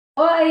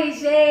Oi,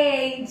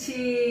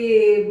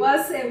 gente! Boa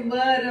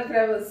semana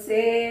para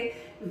você!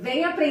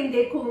 Vem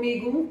aprender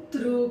comigo um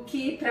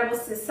truque para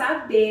você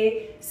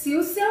saber se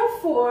o seu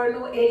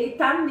forno ele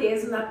tá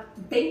mesmo na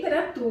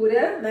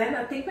temperatura, né?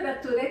 Na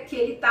temperatura que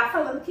ele tá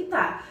falando que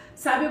tá.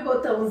 Sabe o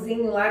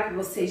botãozinho lá que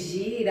você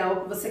gira ou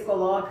que você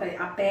coloca,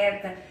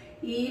 aperta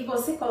e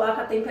você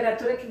coloca a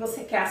temperatura que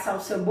você quer assar o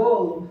seu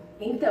bolo?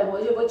 Então,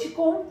 hoje eu vou te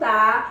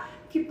contar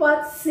que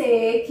pode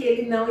ser que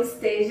ele não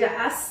esteja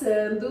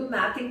assando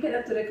na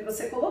temperatura que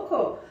você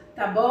colocou,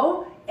 tá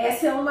bom?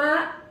 Essa é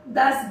uma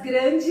das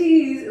grandes,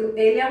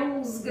 ele é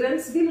um dos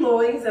grandes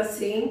vilões,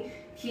 assim,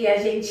 que a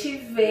gente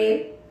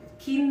vê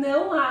que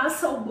não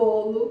assa o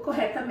bolo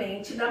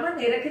corretamente da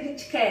maneira que a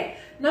gente quer.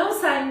 Não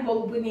sai um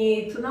bolo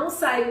bonito, não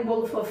sai um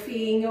bolo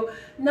fofinho,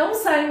 não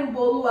sai um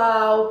bolo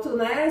alto,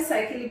 né?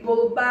 Sai aquele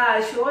bolo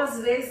baixo, ou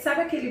às vezes,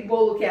 sabe aquele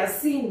bolo que é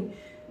assim?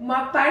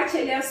 Uma parte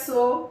ele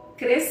assou,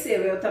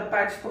 cresceu, e outra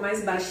parte ficou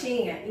mais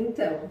baixinha.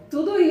 Então,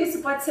 tudo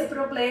isso pode ser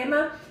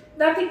problema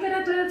da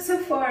temperatura do seu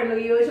forno.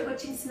 E hoje eu vou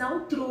te ensinar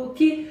um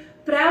truque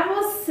para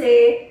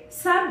você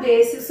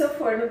saber se o seu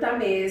forno tá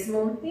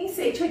mesmo em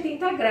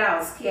 180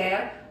 graus, que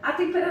é a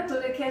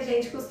temperatura que a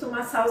gente costuma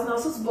assar os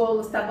nossos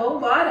bolos, tá bom?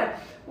 Bora?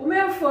 O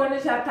meu forno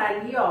já tá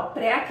ali, ó,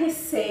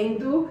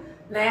 pré-aquecendo,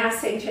 né, a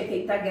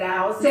 180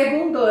 graus.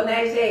 Segundou,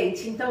 né,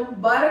 gente? Então,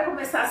 bora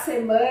começar a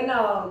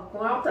semana, ó,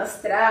 com alto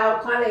astral,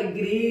 com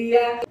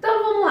alegria.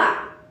 Então, vamos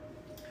lá.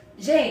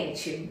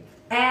 Gente,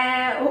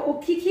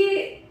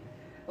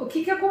 o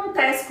que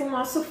acontece com o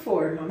nosso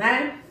forno,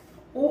 né?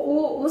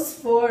 Os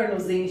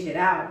fornos, em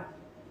geral,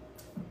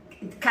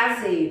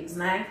 caseiros,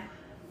 né?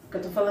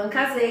 Eu tô falando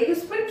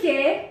caseiros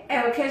porque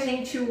é o que a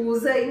gente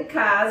usa em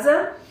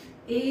casa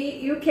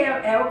e o que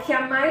é o que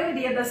a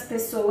maioria das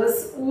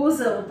pessoas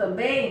usam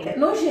também.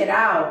 No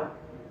geral,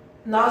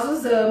 nós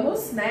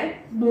usamos,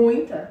 né,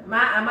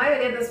 a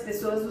maioria das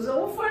pessoas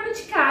usam o forno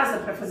de casa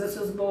para fazer os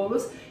seus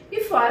bolos e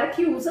fora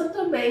que usam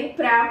também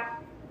para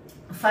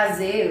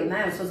fazer,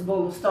 né, os seus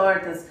bolos,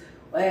 tortas,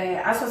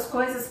 as suas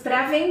coisas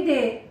para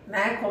vender,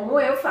 né, como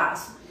eu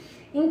faço.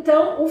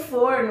 Então, o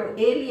forno,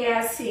 ele é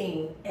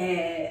assim,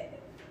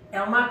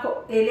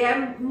 ele é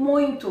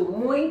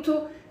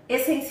muito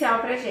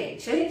essencial pra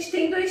gente. A gente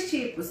tem dois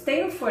tipos.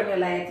 Tem o forno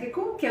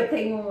elétrico, que eu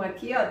tenho um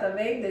aqui, ó, tá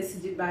vendo? Esse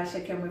de baixo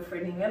aqui é o meu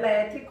forninho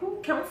elétrico,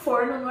 que é um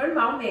forno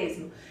normal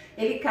mesmo.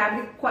 Ele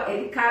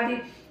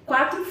cabe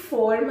 4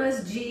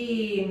 formas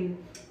de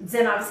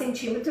 19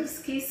 centímetros,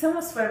 que são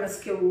as formas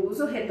que eu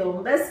uso,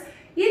 redondas.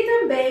 E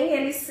também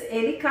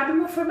ele cabe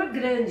uma forma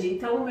grande.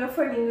 Então o meu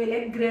forninho, ele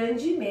é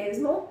grande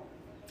mesmo.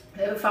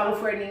 Eu falo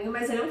forninho,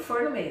 mas ele é um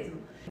forno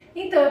mesmo.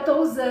 Então eu tô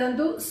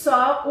usando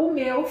só o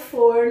meu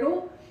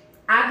forno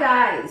a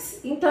gás.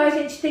 Então a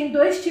gente tem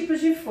dois tipos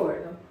de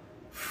forno: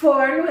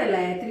 forno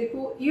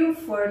elétrico e o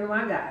forno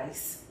a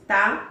gás,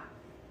 tá?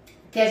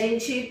 Que a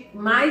gente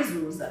mais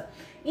usa.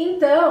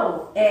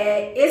 Então,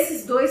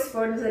 esses dois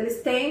fornos,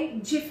 eles têm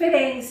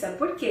diferença.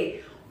 Por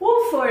quê?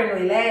 O forno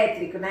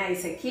elétrico, né,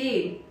 esse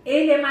aqui,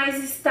 ele é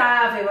mais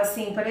estável,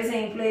 assim, por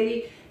exemplo,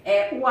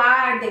 o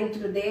ar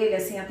dentro dele,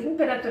 assim, a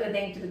temperatura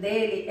dentro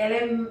dele, ela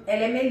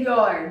é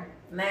melhor,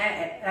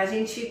 né? A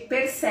gente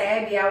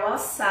percebe ao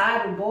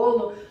assar o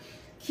bolo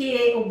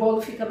que o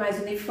bolo fica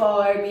mais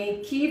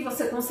uniforme, que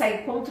você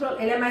consegue controlar,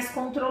 ele é mais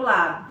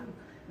controlado,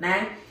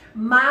 né?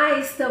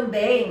 Mas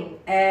também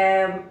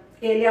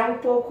ele é um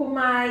pouco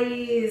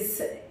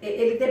mais,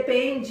 ele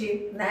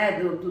depende,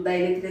 né, da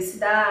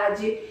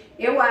eletricidade.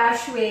 Eu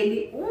acho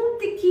ele um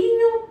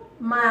tiquinho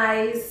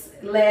mais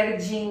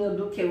lerdinho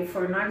do que o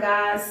forno a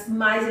gás,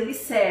 mas ele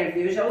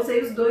serve. Eu já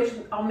usei os dois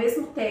ao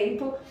mesmo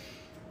tempo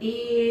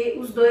e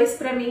os dois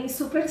para mim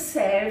super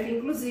servem,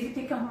 inclusive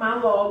tem que arrumar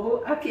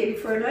logo aquele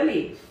forno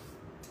ali.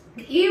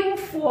 E o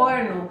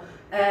forno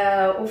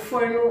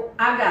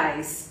a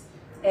gás,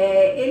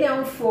 ele é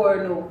um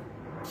forno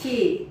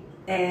que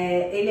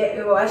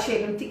eu achei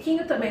ele um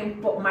tiquinho também um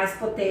pouco mais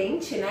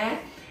potente, né?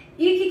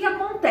 E o que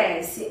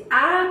acontece?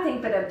 A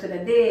temperatura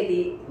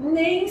dele,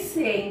 nem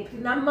sempre,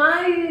 na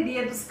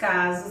maioria dos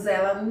casos,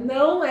 ela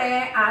não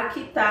é a que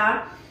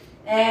está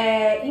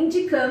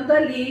indicando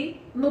ali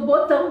no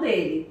botão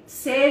dele.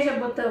 Seja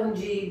botão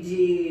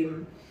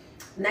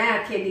né,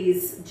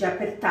 aqueles de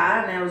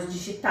apertar, né, os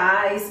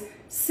digitais,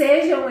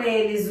 sejam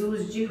eles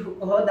os de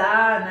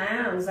rodar,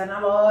 né, os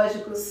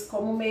analógicos,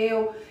 como o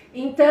meu.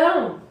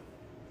 Então,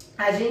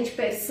 a gente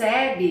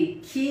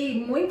percebe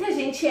que muita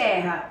gente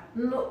erra.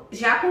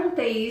 Já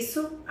contei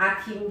isso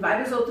aqui em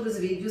vários outros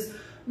vídeos.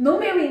 No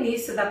meu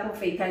início da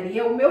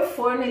confeitaria, o meu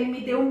forno, ele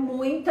me deu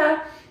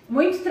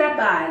muito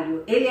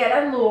trabalho. Ele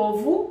era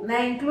novo,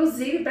 né?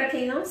 Inclusive, para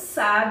quem não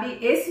sabe,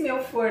 esse meu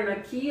forno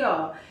aqui,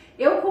 ó,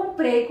 eu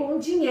comprei com o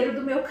dinheiro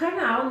do meu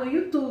canal no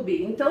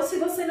YouTube. Então, se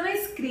você não é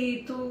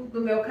inscrito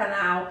no meu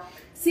canal,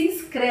 se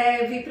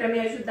inscreve para me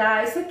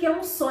ajudar. Isso aqui é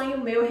um sonho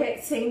meu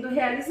sendo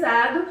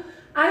realizado,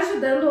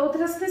 ajudando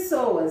outras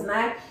pessoas,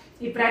 né?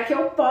 E para que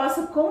eu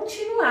possa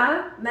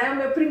continuar, né? O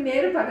meu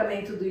primeiro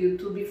pagamento do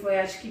YouTube foi,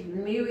 acho que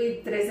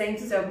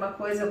 1.300 e alguma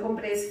coisa, eu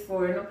comprei esse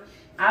forno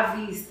à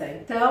vista.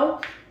 Então,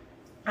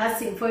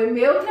 assim, foi o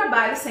meu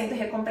trabalho sendo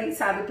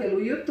recompensado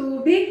pelo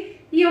YouTube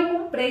e eu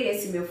comprei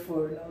esse meu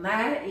forno,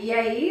 né? E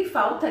aí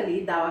falta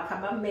ali dar o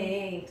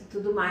acabamento e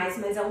tudo mais,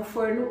 mas é um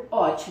forno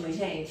ótimo,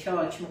 gente,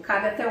 ótimo.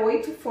 Cabe até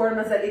 8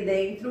 formas ali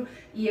dentro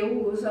e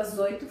eu uso as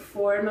 8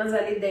 formas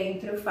ali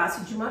dentro, eu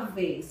faço de uma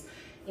vez.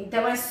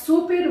 Então é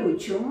super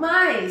útil,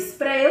 mas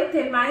para eu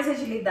ter mais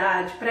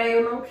agilidade, para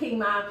eu não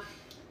queimar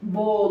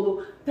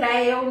bolo,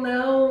 para eu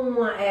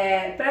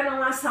para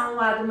não assar um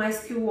lado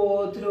mais que o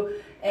outro,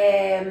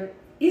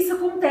 isso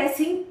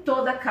acontece em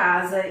toda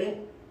casa,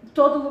 em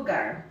todo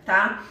lugar,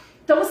 tá?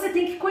 Então você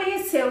tem que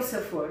conhecer o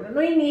seu forno.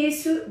 No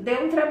início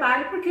deu um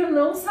trabalho porque eu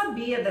não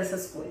sabia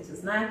dessas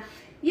coisas, né?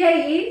 E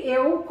aí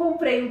eu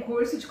comprei um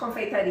curso de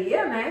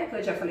confeitaria, né? Que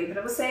eu já falei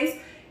pra vocês.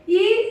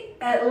 E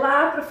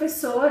lá a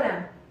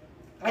professora,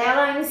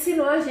 ela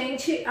ensinou a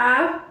gente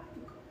a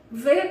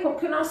ver como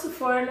que o nosso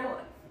forno,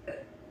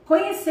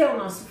 conhecer o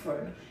nosso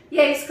forno. E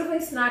é isso que eu vou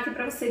ensinar aqui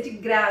pra você de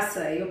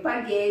graça. Eu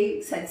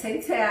paguei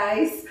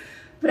R$700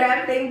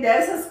 para aprender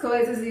essas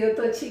coisas e eu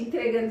tô te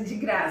entregando de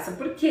graça.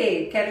 Por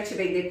quê? Quero te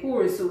vender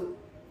curso?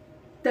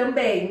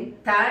 Também,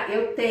 tá?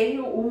 Eu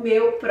tenho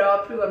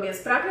as minhas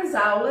próprias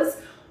aulas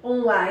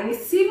online.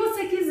 Se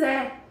você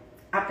quiser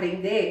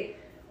aprender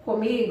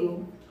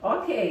comigo,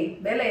 ok,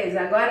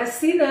 beleza. Agora,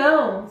 se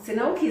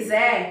não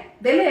quiser,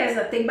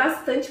 beleza, tem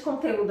bastante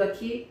conteúdo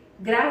aqui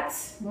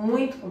grátis,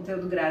 muito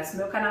conteúdo grátis.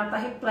 Meu canal tá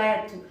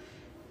repleto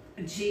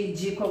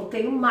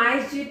tenho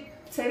mais de,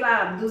 sei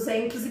lá,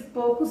 200 e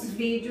poucos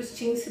vídeos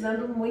te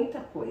ensinando muita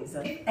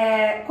coisa.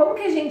 Como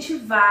que a gente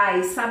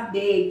vai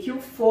saber que o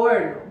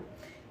forno,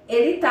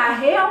 ele tá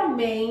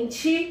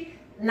realmente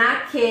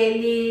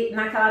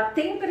naquela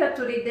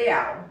temperatura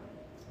ideal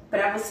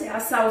para você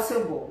assar o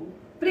seu bolo?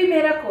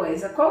 Primeira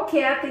coisa, qual que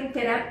é a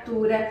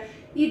temperatura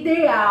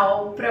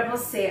ideal para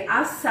você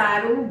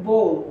assar um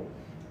bolo?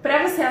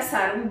 Para você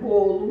assar um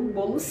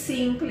bolo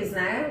simples,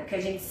 né, que a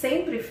gente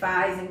sempre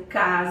faz em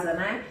casa,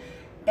 né,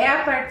 é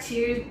a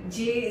partir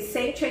de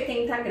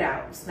 180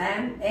 graus,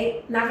 né?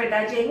 Na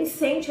verdade é em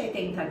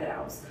 180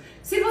 graus.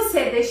 Se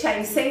você deixar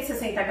em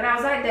 160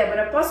 graus, ai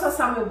Débora, posso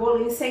assar meu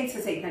bolo em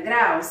 160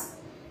 graus?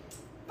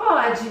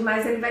 Pode,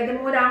 mas ele vai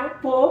demorar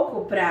um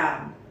pouco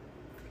para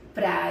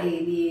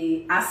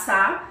ele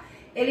assar.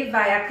 Ele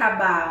vai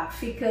acabar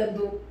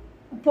ficando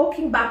um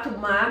pouco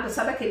embatumado,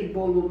 sabe aquele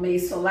bolo meio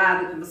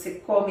solado que você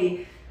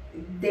come,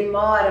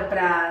 demora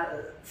para,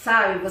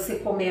 sabe, você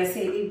comer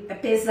assim, ele é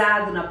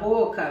pesado na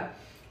boca?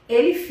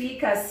 Ele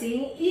fica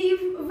assim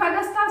e vai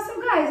gastar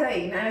seu gás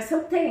aí, né?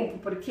 Seu tempo,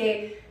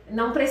 porque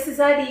não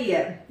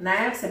precisaria,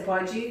 né? Você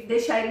pode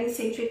deixar ele em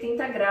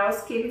 180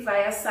 graus que ele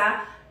vai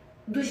assar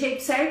do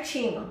jeito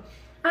certinho.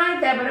 Ai,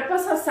 Débora,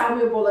 posso assar o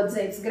meu bolo a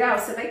 200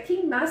 graus? Você vai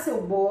queimar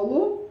seu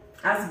bolo,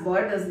 as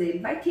bordas dele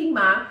vai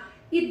queimar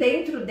e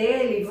dentro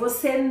dele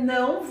você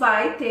não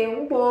vai ter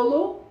um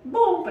bolo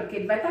bom, porque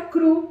ele vai estar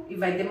cru e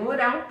vai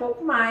demorar um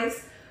pouco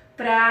mais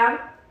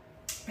para...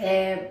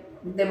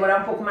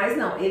 demorar um pouco mais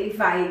não, ele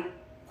vai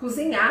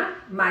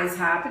cozinhar mais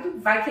rápido,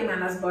 vai queimar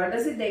nas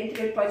bordas e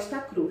dentro ele pode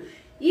estar cru.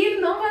 E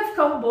não vai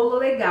ficar um bolo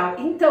legal.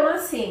 Então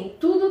assim,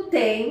 tudo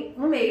tem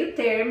um meio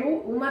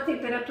termo, uma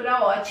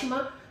temperatura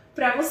ótima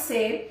para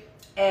você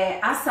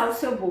assar o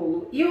seu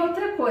bolo. E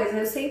outra coisa,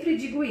 eu sempre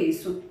digo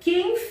isso,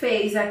 quem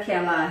fez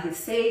aquela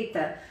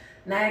receita,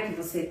 né, que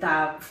você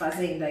tá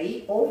fazendo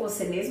aí, ou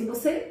você mesmo,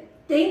 você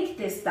tem que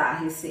testar a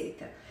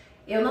receita.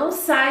 Eu não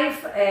saio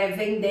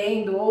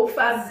vendendo ou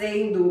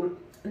fazendo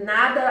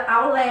nada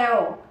ao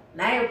léu,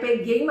 né? Eu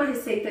peguei uma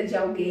receita de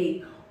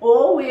alguém,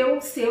 ou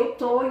se eu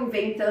tô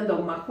inventando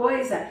alguma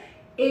coisa,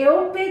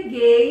 eu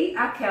peguei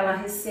aquela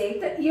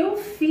receita e eu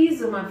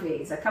fiz uma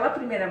vez. Aquela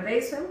primeira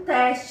vez foi um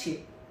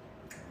teste.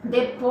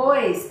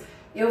 Depois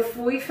eu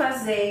fui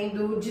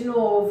fazendo de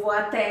novo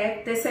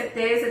até ter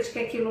certeza de que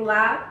aquilo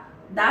lá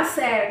dá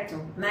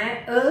certo,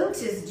 né?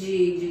 Antes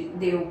de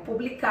eu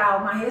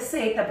publicar uma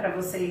receita para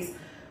vocês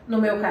no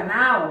meu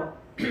canal,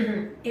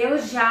 eu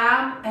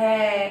já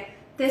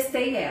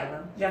testei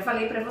ela. Já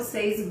falei para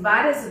vocês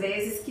várias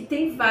vezes que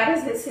tem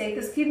várias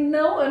receitas que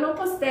eu não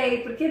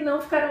postei porque não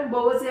ficaram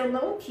boas e eu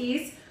não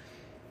quis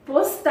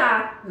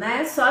postar,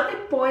 né? Só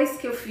depois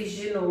que eu fiz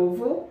de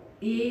novo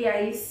e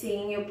aí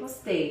sim eu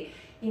postei.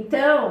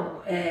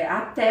 Então,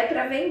 até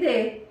para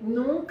vender,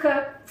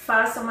 nunca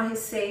faça uma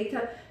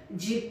receita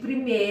de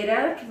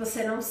primeira que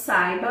você não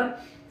saiba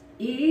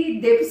e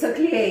dê para o seu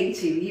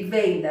cliente e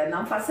venda.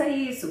 Não faça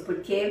isso,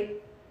 porque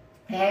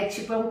é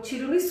um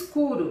tiro no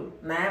escuro,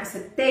 né? Você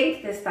tem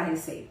que testar a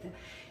receita.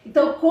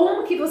 Então,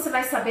 como que você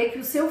vai saber que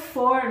o seu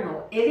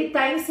forno, ele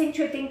tá em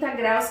 180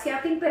 graus, que é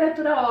a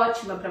temperatura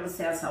ótima para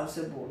você assar o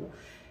seu bolo?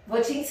 Vou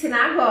te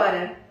ensinar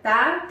agora,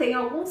 tá? Tem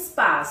alguns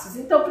passos.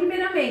 Então,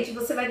 primeiramente,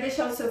 você vai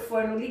deixar o seu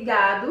forno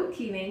ligado,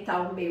 que nem tá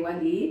o meu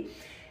ali,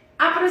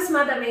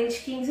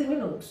 aproximadamente 15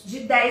 minutos.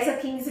 De 10 a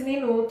 15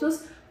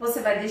 minutos, você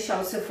vai deixar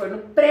o seu forno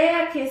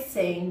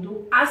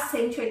pré-aquecendo a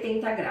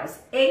 180 graus,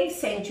 em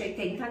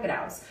 180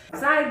 graus.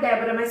 Ai,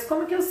 Débora, mas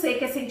como que eu sei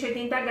que é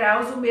 180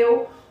 graus o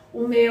meu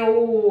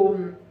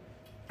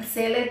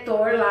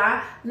seletor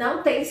lá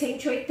não tem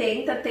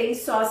 180, tem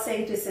só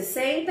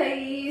 160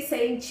 e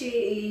 100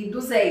 e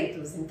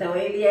 200. Então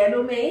ele é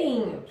no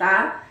meinho,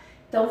 tá?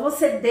 Então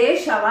você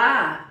deixa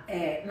lá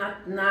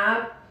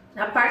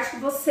na parte que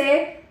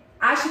você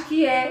acha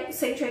que é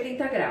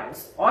 180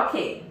 graus.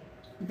 Ok,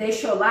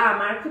 deixou lá,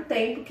 marca o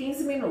tempo,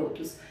 15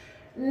 minutos.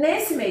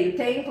 Nesse meio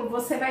tempo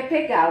você vai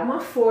pegar uma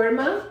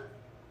forma,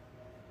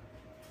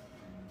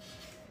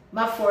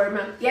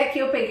 e aqui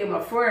eu peguei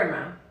uma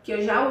forma que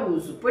eu já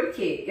uso,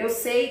 porque eu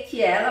sei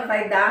que ela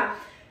vai dar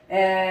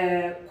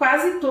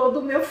quase todo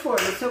o meu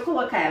forno. Se eu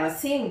colocar ela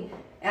assim,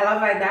 ela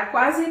vai dar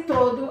quase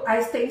toda a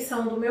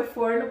extensão do meu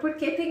forno,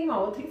 porque tem uma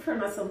outra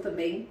informação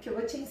também que eu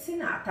vou te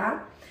ensinar,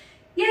 tá?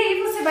 E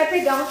aí você vai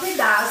pegar um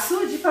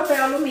pedaço de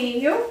papel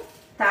alumínio,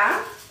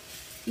 tá?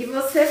 E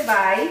você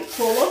vai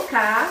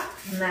colocar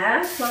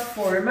na sua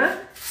forma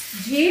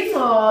de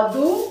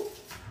modo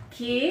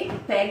que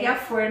pegue a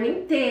forma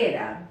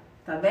inteira,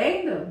 tá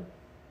vendo?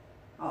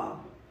 Ó.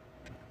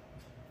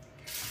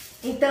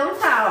 Então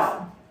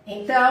tá, ó.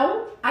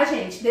 Então a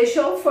gente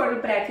deixou o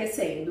forno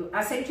pré-aquecendo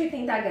a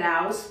 180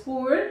 graus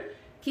por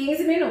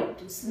 15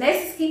 minutos.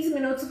 Nesses 15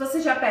 minutos você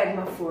já pega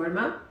uma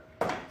forma,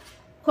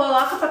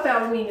 coloca papel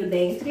alumínio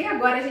dentro e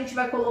agora a gente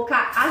vai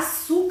colocar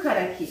açúcar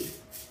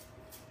aqui.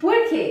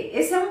 Por quê?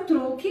 Esse é um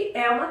truque,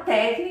 é uma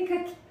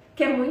técnica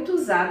que é muito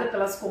usada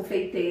pelas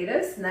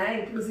confeiteiras,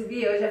 né?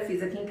 Inclusive eu já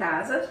fiz aqui em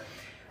casa,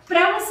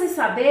 para você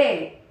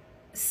saber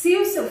se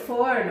o seu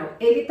forno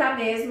ele tá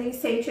mesmo em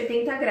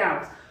 180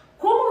 graus.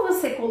 Como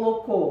você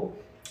colocou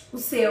o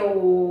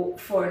seu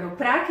forno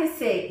para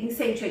aquecer em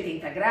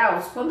 180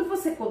 graus, quando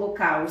você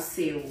colocar o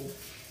seu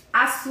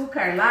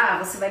açúcar lá,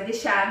 você vai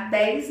deixar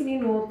 10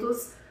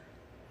 minutos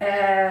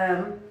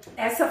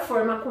essa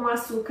forma com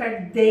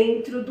açúcar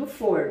dentro do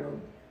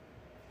forno.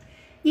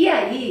 E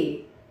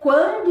aí,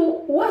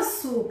 quando o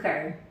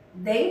açúcar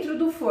dentro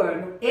do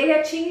forno ele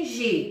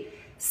atingir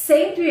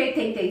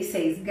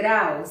 186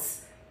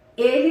 graus,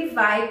 ele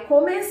vai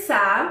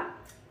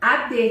começar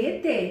a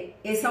derreter.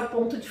 Esse é o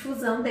ponto de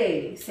fusão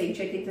dele,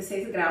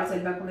 186 graus,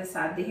 ele vai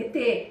começar a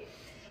derreter.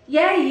 E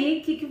aí,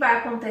 o que vai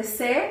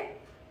acontecer?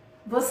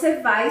 Você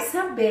vai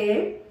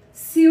saber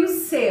se o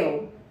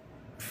seu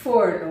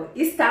forno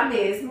está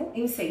mesmo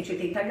em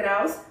 180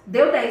 graus,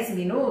 deu 10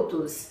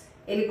 minutos,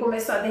 ele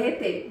começou a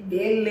derreter.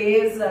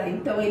 Beleza,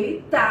 então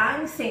ele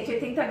tá em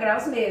 180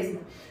 graus mesmo.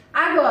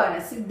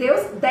 Agora, se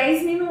deu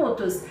 10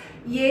 minutos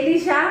e ele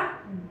já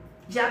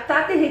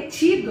tá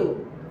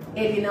derretido,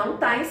 ele não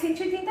tá em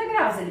 180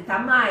 graus, ele tá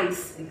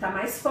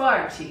mais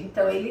forte.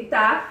 Então ele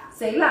tá,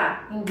 sei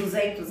lá, em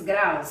 200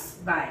 graus,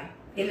 vai.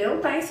 Ele não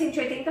tá em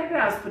 180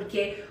 graus,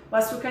 porque o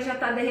açúcar já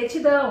tá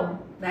derretidão,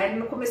 né? Ele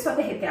não começou a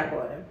derreter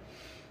agora.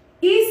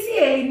 E se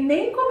ele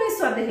nem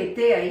começou a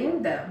derreter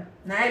ainda,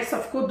 né? Ele só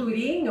ficou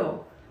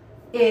durinho,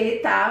 ele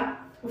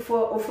tá, o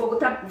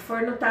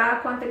forno tá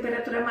com a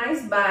temperatura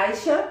mais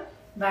baixa,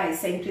 vai,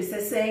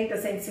 160,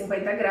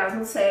 150 graus,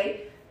 não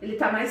sei, ele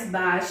tá mais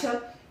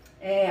baixa,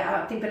 a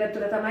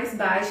temperatura tá mais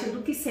baixa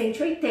do que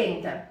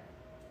 180.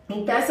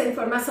 Então essa é uma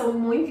informação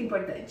muito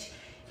importante.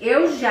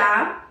 Eu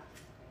já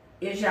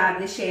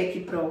deixei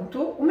aqui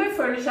pronto, o meu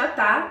forno já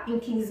tá em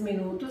 15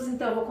 minutos,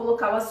 então eu vou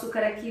colocar o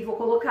açúcar aqui, vou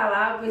colocar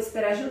lá, vou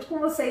esperar junto com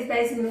vocês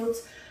 10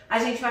 minutos, a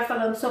gente vai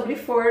falando sobre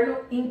forno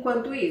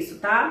enquanto isso,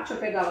 tá? Deixa eu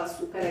pegar o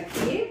açúcar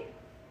aqui.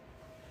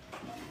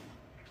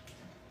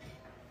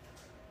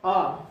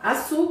 Ó,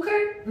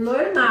 açúcar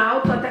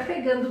normal, tô até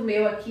pegando o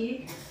meu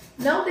aqui,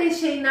 não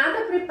deixei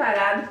nada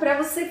preparado para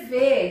você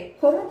ver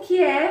como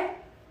que é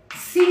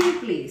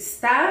simples,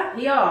 tá?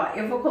 E ó,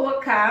 eu vou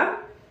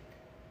colocar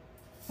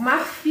uma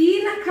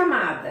fina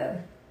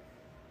camada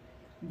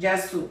de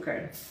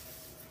açúcar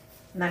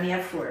na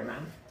minha forma,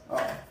 ó.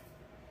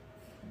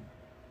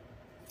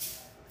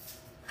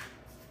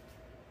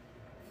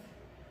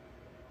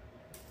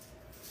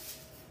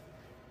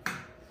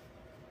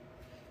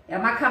 É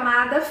uma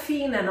camada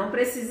fina, não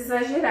precisa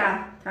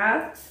exagerar,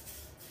 tá?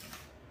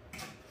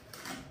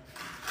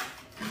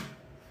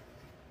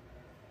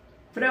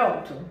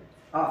 Pronto,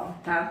 ó,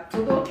 tá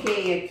tudo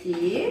ok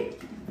aqui.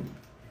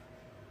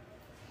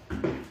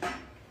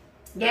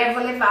 E aí eu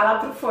vou levar lá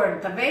pro forno,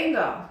 tá vendo,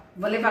 ó?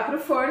 Vou levar pro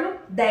forno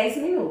 10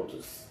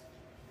 minutos.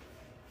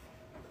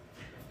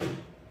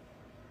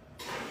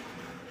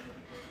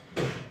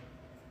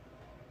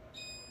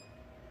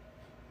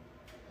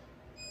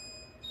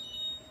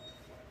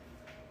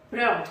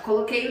 Pronto,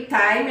 coloquei o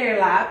timer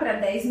lá para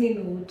 10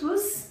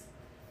 minutos.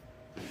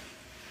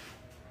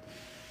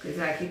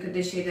 Coisa aqui que eu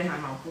deixei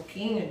derramar um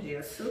pouquinho de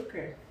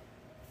açúcar.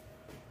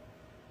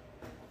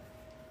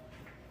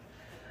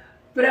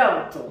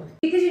 Pronto.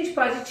 O que a gente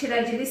pode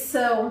tirar de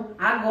lição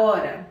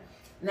agora,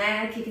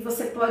 né? O que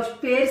você pode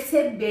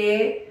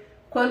perceber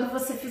quando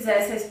você fizer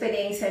essa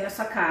experiência aí na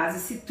sua casa,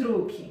 esse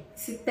truque,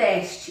 esse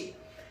teste?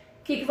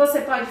 O que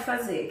você pode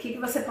fazer? O que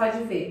você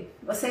pode ver?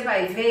 Você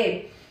vai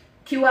ver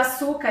que o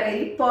açúcar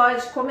ele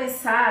pode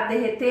começar a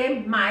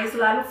derreter mais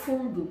lá no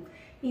fundo.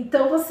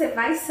 Então você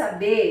vai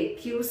saber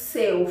que o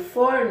seu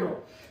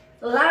forno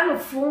lá no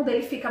fundo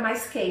ele fica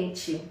mais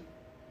quente,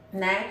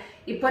 né?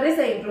 E, por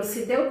exemplo,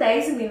 se deu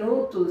 10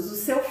 minutos, o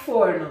seu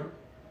forno,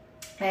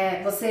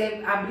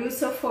 você abriu o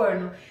seu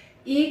forno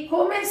e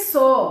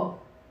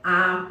começou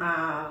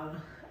a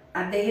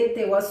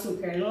derreter o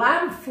açúcar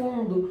lá no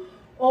fundo,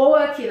 ou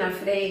aqui na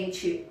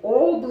frente,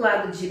 ou do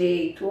lado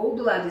direito, ou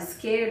do lado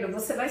esquerdo,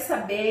 você vai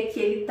saber que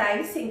ele está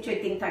em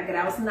 180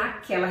 graus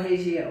naquela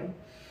região.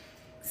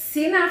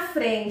 Se na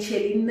frente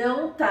ele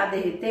não está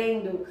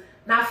derretendo,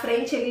 na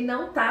frente ele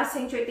não está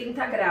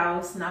 180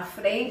 graus, na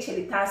frente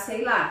ele está,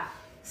 sei lá,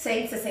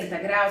 160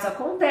 graus,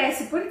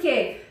 acontece,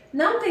 porque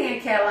não tem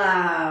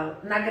aquela,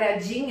 na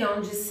gradinha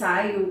onde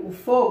sai o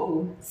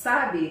fogo,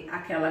 sabe?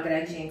 Aquela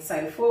gradinha que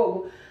sai o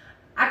fogo,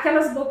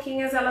 aquelas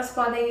boquinhas elas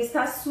podem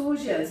estar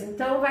sujas,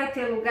 então vai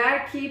ter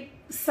lugar que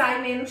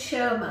sai menos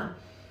chama.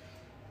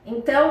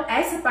 Então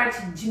essa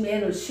parte de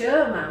menos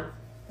chama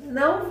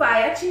não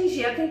vai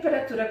atingir a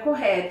temperatura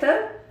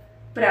correta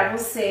para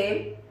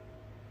você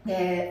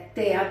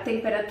ter a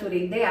temperatura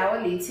ideal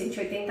ali de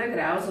 180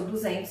 graus ou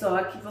 200, ou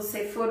a que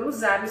você for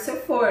usar no seu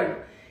forno.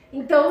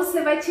 Então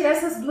você vai tirar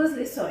essas duas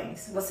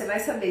lições. Você vai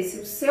saber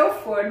se o seu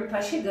forno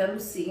está chegando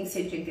sim em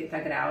 180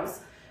 graus,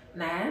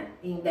 né,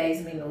 em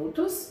 10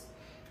 minutos.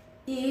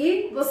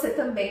 E você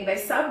também vai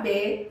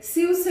saber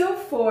se o seu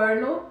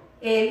forno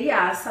ele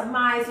assa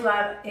mais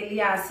lá,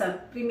 ele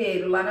assa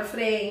primeiro lá na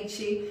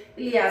frente,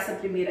 ele assa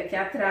primeiro aqui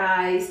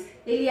atrás,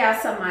 ele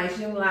assa mais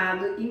de um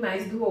lado e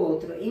mais do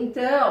outro.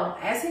 Então,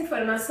 essa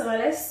informação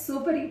ela é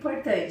super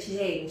importante,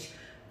 gente,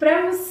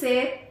 para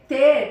você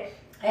ter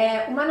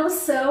uma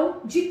noção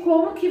de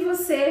como que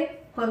você,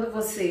 quando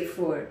você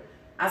for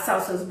assar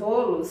os seus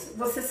bolos,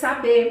 você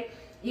saber.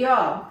 E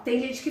ó, tem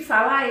gente que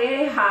fala,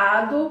 é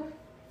errado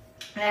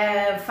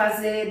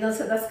fazer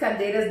dança das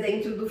cadeiras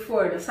dentro do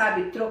forno,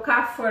 sabe? Trocar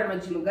a forma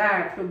de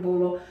lugar para o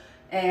bolo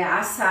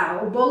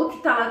assar. O bolo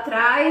que tá lá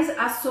atrás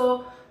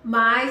assou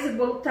mais, o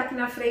bolo que tá aqui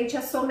na frente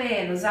assou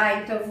menos.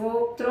 Então eu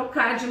vou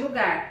trocar de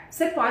lugar.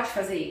 Você pode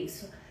fazer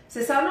isso.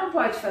 Você só não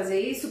pode fazer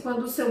isso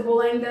quando o seu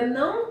bolo ainda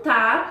não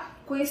tá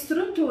com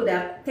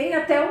estrutura. Tem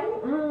até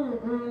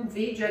um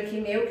vídeo aqui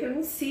meu que eu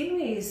ensino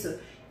isso.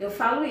 Eu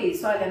falo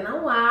isso, olha,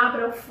 não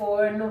abra o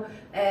forno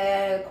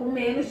com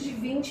menos de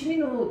 20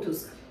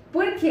 minutos.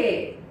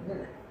 Porque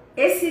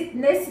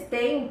nesse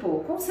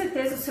tempo, com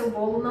certeza o seu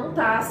bolo não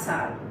tá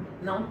assado,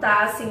 não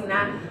tá assim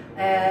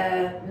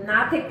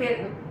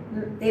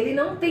ele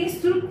não tem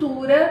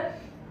estrutura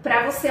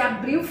para você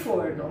abrir o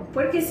forno,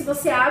 porque se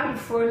você abre o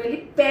forno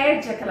ele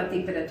perde aquela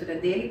temperatura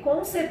dele,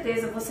 com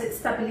certeza você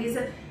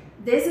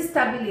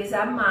desestabiliza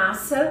a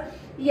massa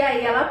e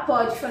aí ela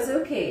pode fazer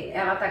o quê?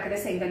 Ela tá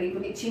crescendo ali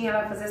bonitinha,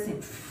 ela vai fazer assim.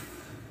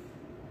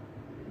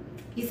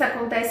 Isso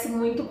acontece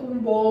muito com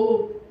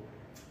bolo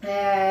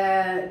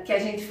que a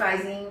gente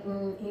faz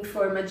em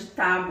forma de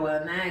tábua,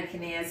 né? Que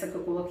nem essa que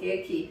eu coloquei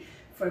aqui,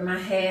 forma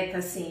reta,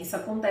 assim, isso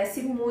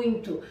acontece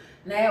muito,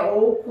 né?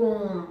 Ou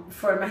com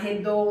forma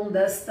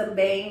redondas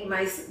também,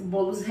 mas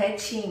bolos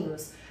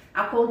retinhos,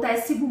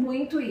 acontece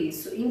muito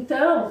isso.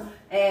 Então,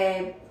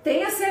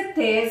 tenha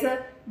certeza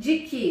de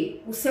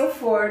que o seu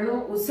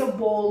forno, o seu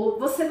bolo,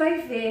 você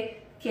vai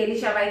ver que ele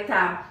já vai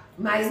estar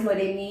mais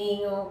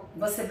moreninho,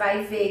 você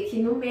vai ver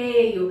que no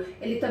meio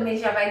ele também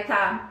já vai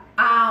estar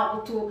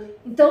alto.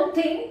 Então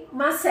tem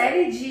uma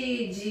série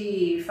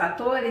de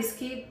fatores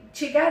que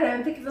te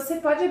garantem que você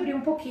pode abrir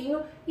um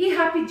pouquinho e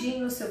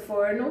rapidinho no seu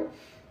forno,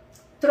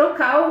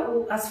 trocar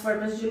as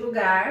formas de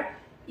lugar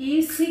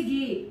e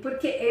seguir,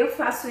 porque eu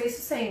faço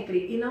isso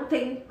sempre e não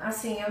tem,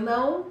 assim,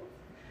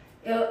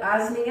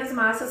 as minhas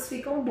massas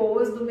ficam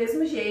boas do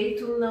mesmo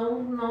jeito,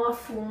 não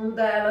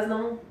afunda, elas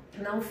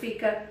não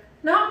fica,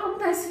 não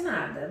acontece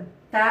nada,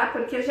 tá?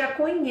 Porque eu já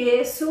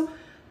conheço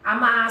a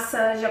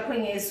massa, já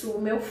conheço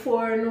o meu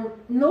forno.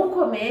 No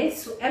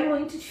começo é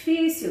muito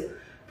difícil,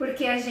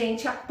 porque a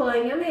gente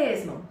apanha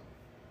mesmo,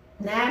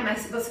 né? Mas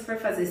se você for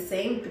fazer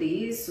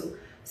sempre isso,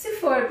 se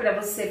for para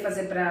você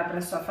fazer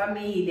para sua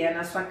família,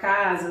 na sua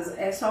casa,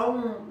 é só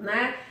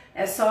né?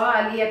 É só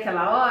ali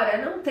aquela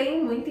hora, não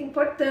tem muita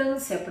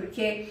importância,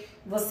 porque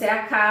você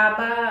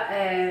acaba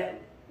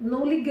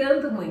não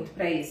ligando muito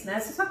para isso, né?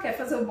 Você só quer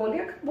fazer o bolo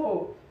e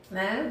acabou,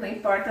 né? Não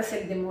importa se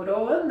ele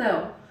demorou ou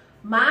não.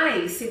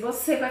 Mas se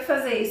você vai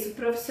fazer isso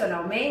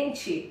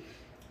profissionalmente,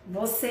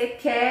 você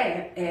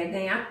quer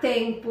ganhar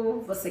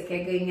tempo, você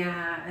quer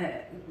ganhar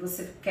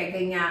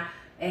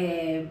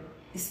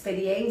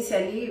experiência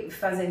ali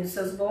fazendo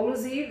seus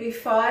bolos e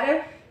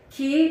fora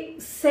que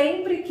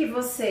sempre que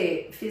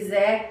você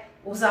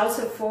usar o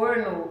seu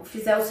forno,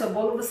 fizer o seu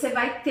bolo, você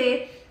vai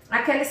ter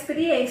aquela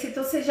experiência.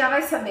 Então você já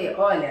vai saber,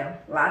 olha,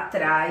 lá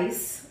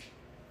atrás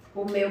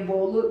o meu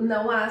bolo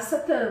não assa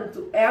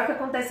tanto. É o que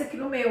acontece aqui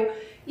no meu.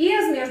 E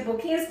as minhas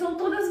boquinhas estão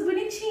todas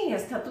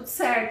bonitinhas, tá tudo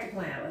certo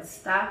com elas,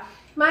 tá?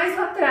 Mas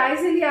lá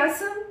atrás ele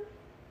assa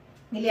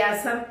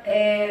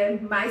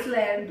mais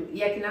lerdo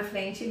e aqui na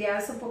frente ele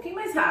assa um pouquinho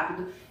mais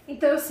rápido.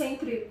 Então eu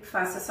sempre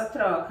faço essa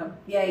troca.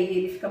 E aí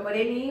ele fica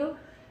moreninho,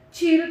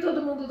 tiro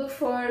todo mundo do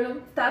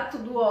forno, tá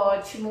tudo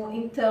ótimo.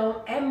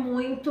 Então é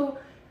muito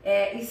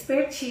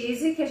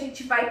expertise que a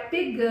gente vai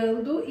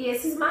pegando, e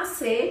esses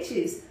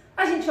macetes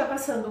a gente vai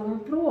passando um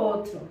pro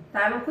outro,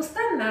 tá? Não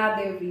custa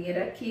nada eu vir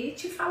aqui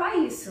te falar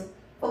isso.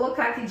 Vou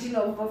colocar aqui de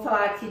novo, vou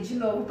falar aqui de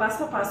novo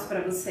passo a passo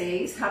para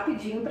vocês,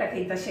 rapidinho para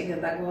quem tá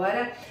chegando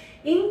agora.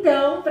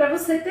 Então, para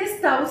você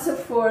testar o seu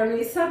forno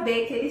e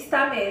saber que ele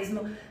está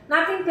mesmo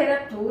na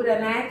temperatura,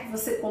 né, que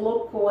você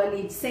colocou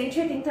ali de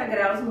 180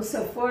 graus no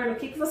seu forno, o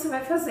que você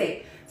vai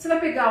fazer? Você vai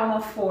pegar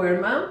uma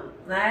forma,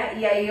 né,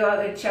 e aí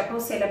eu te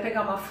aconselho a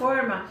pegar uma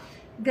forma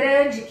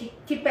grande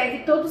que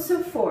pegue todo o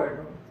seu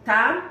forno,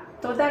 tá?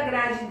 Toda a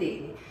grade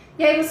dele.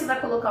 E aí você vai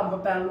colocar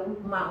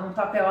um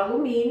papel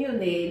alumínio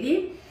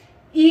nele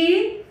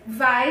e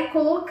vai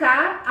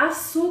colocar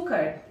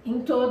açúcar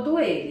em todo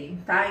ele,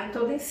 tá?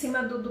 Em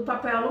cima do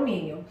papel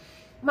alumínio.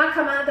 Uma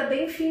camada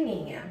bem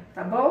fininha,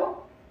 tá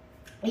bom?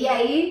 E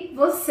aí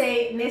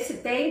você, nesse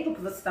tempo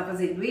que você está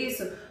fazendo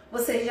isso,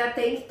 você já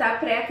tem que estar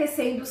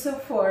pré-aquecendo o seu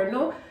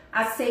forno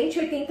a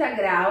 180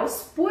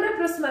 graus por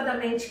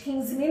aproximadamente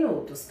 15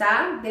 minutos,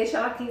 tá? Deixa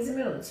lá 15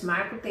 minutos,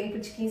 marca o tempo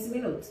de 15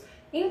 minutos.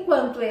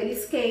 Enquanto ele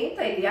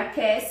esquenta, ele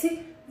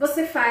aquece,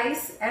 você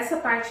faz essa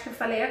parte que eu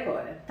falei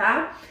agora,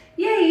 tá?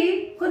 E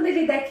aí, quando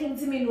ele der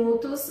 15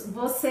 minutos,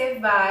 você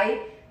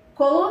vai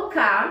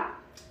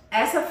colocar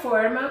essa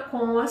forma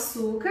com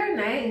açúcar,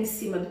 né, em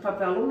cima do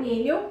papel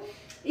alumínio,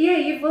 e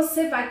aí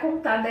você vai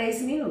contar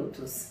 10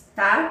 minutos,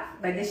 tá?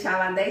 Vai deixar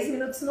lá 10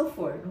 minutos no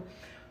forno.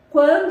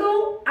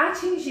 Quando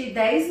atingir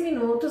 10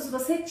 minutos,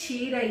 você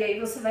tira e aí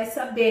você vai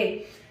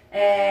saber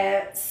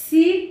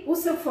se o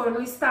seu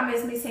forno está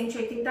mesmo em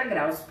 180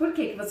 graus. Por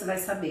que você vai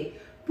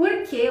saber?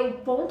 Porque o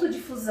ponto de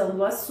fusão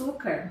do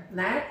açúcar,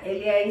 né,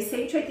 ele é em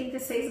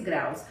 186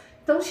 graus.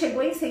 Então,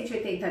 chegou em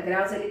 180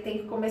 graus, ele tem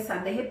que começar a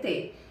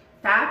derreter,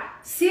 tá?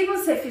 Se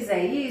você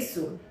fizer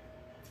isso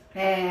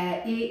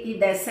e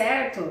der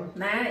certo,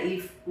 né,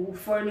 e o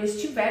forno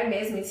estiver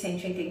mesmo em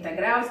 180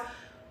 graus,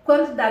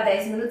 quando dá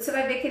 10 minutos, você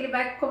vai ver que ele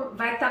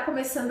vai estar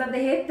começando a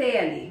derreter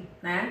ali,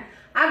 né?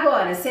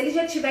 Agora, se ele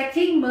já estiver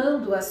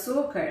queimando o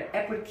açúcar, é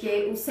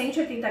porque os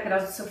 180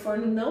 graus do seu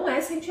forno não é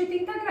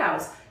 180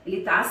 graus, ele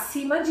está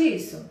acima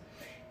disso.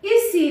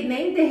 E se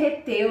nem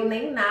derreteu,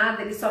 nem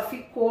nada, ele só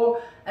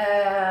ficou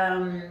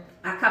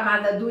a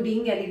camada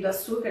durinha ali do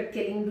açúcar, porque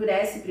ele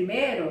endurece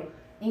primeiro,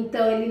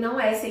 então ele não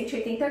é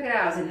 180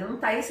 graus, ele não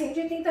está em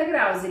 180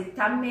 graus, ele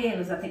está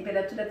menos, a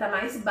temperatura está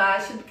mais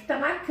baixa do que está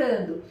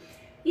marcando.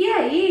 E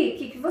aí, o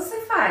que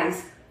você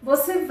faz?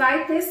 Você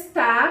vai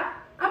testar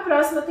a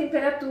próxima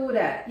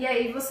temperatura, e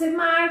aí você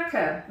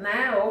marca,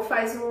 né, ou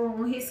faz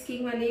um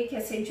risquinho ali que é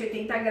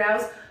 180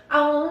 graus,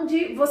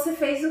 aonde você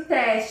fez o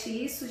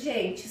teste. Isso,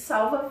 gente,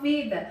 salva a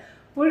vida,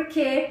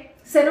 porque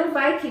você não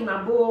vai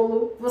queimar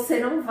bolo, você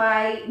não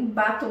vai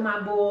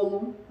embatumar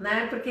bolo,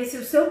 né, porque se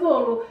o seu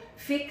bolo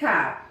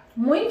ficar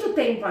muito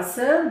tempo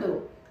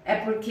assando, é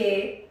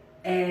porque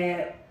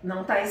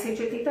não tá em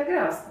 180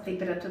 graus, a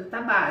temperatura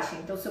tá baixa,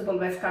 então o seu bolo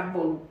vai ficar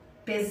bolo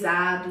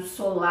pesado,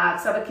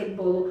 solado, sabe aquele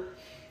bolo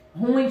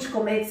ruim de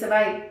comer que você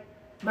vai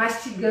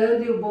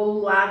mastigando e o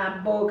bolo lá na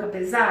boca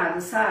pesado,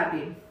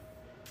 sabe?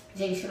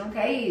 Gente, não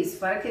quer isso.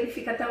 Fora que ele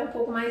fica até um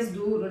pouco mais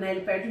duro, né?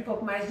 Ele perde um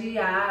pouco mais de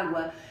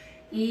água.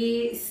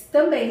 E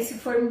também, se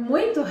for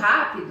muito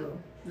rápido,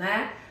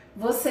 né?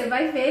 Você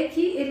vai ver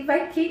que ele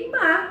vai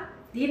queimar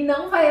e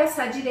não vai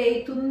assar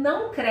direito,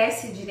 não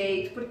cresce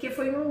direito, porque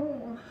foi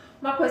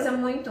uma coisa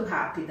muito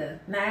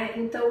rápida, né?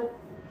 Então,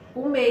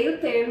 o meio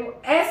termo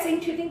é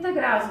 180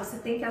 graus. Você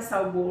tem que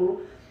assar o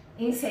bolo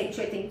em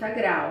 180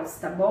 graus,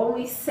 tá bom?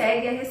 E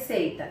segue a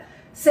receita.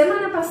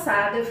 Semana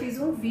passada eu fiz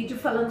um vídeo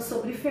falando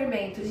sobre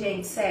fermento,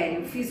 gente, sério.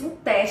 Eu fiz um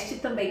teste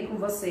também com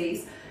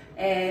vocês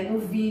no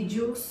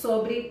vídeo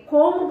sobre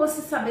como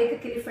você saber que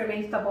aquele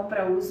fermento tá bom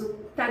para uso.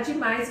 Tá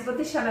demais, eu vou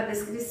deixar na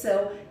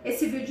descrição.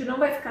 Esse vídeo não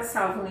vai ficar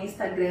salvo no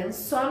Instagram,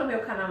 só no meu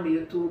canal no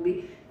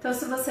YouTube. Então,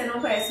 se você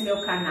não conhece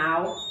meu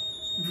canal,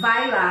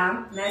 vai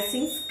lá, né? Se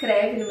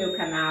inscreve no meu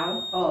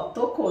canal. Ó,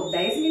 tocou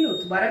 10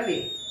 minutos, bora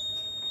ver.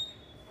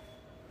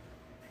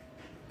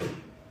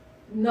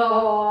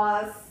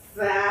 Nossa!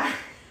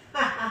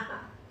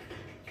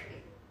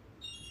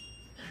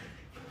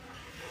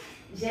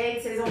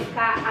 Gente, vocês vão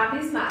ficar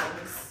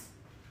abismados.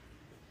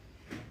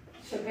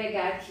 Deixa eu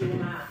pegar aqui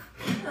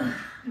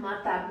uma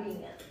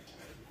tabinha.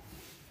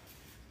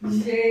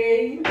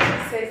 Gente,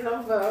 vocês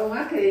não vão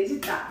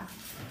acreditar.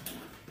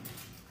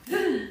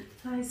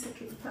 Ah, isso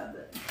aqui não tá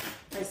dando.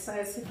 É só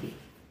essa aqui.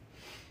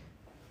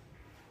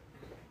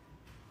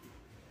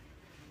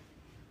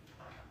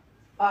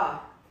 Ó.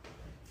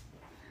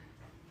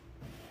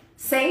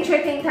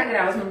 180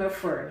 graus no meu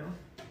forno.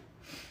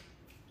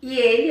 E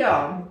ele,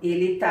 ó,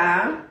 ele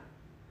tá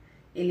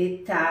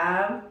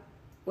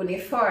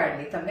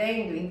uniforme, tá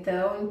vendo?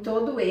 Então, em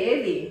todo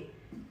ele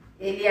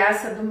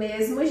assa do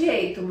mesmo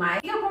jeito. Mas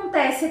o que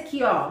acontece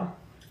aqui, ó?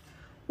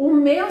 O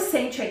meu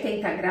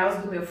 180 graus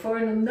do meu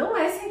forno não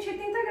é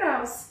 180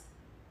 graus.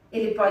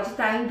 Ele pode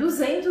estar em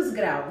 200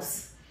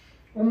 graus.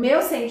 O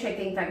meu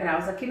 180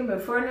 graus aqui no meu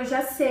forno, eu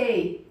já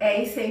sei,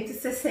 é em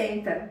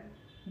 160.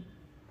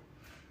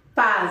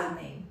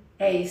 Pasmem,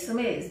 é isso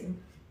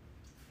mesmo.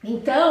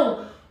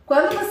 Então,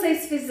 quando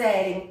vocês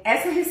fizerem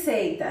essa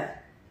receita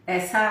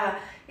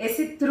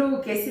esse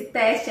truque, esse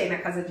teste aí na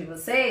casa de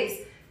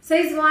vocês,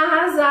 vocês vão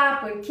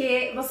arrasar,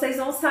 porque vocês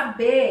vão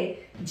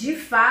saber de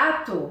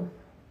fato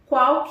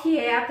qual que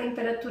é a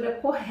temperatura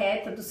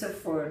correta do seu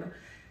forno.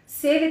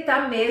 Se ele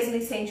tá mesmo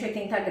em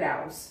 180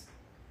 graus.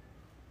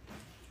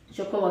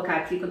 Deixa eu colocar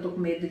aqui que eu tô com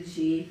medo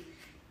de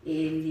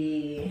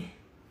ele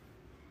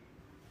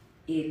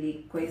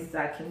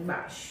coisar aqui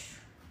embaixo.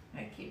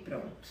 Aqui,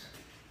 pronto.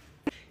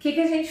 O que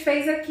a gente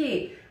fez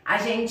aqui? A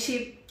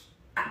gente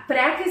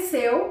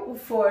pré-aqueceu o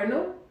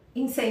forno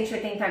em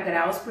 180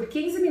 graus por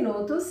 15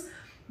 minutos.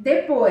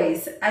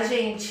 Depois a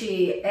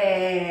gente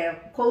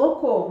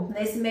colocou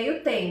nesse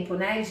meio tempo,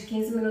 né, de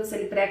 15 minutos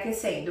ele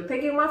pré-aquecendo. Eu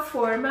peguei uma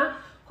forma,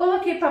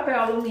 coloquei papel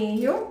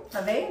alumínio, tá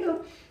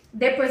vendo?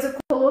 Depois eu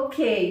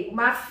coloquei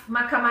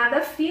uma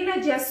camada fina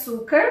de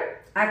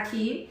açúcar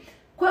aqui.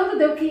 Quando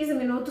deu 15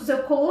 minutos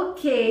eu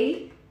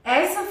coloquei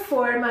essa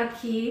forma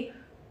aqui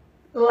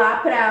lá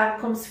pra,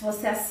 como se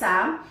fosse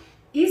assar.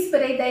 E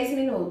esperei 10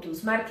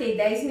 minutos, marquei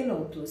 10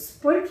 minutos.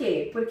 Por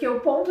quê? Porque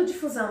o ponto de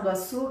fusão do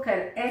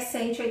açúcar é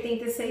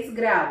 186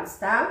 graus,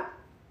 tá?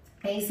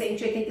 É em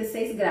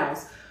 186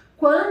 graus.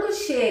 Quando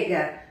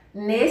chega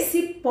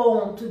nesse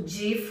ponto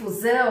de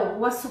fusão,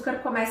 o açúcar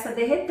começa a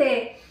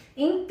derreter.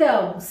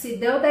 Então, se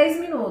deu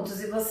 10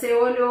 minutos e você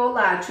olhou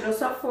lá, tirou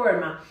sua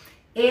forma,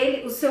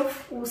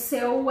 o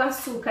seu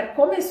açúcar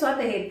começou a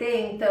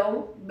derreter,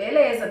 então,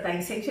 beleza, tá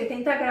em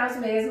 180 graus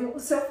mesmo o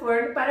seu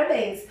forno,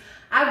 parabéns.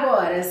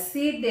 Agora,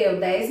 se deu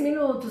 10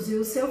 minutos e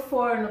o seu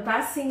forno tá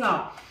assim,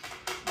 ó,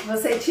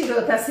 você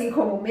tirou, tá assim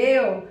como o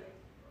meu,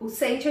 o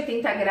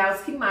 180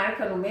 graus que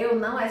marca no meu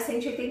não é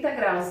 180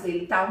 graus,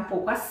 ele tá um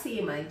pouco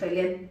acima, então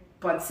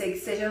pode ser que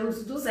seja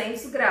uns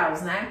 200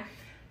 graus, né?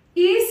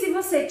 E se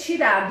você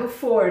tirar do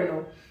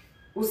forno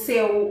o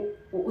seu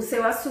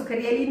açúcar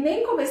e ele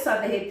nem começou a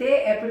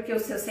derreter, é porque o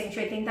seu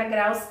 180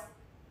 graus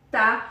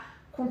tá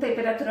com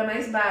temperatura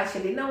mais baixa.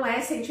 Ele não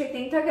é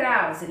 180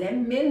 graus, ele é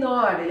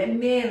menor, ele é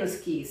menos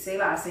que, sei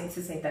lá,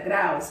 160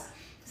 graus,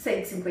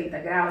 150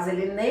 graus,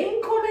 ele nem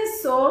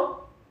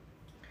começou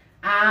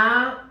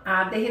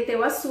a derreter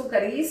o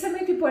açúcar. E isso é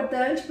muito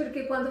importante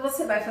porque quando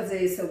você vai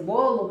fazer seu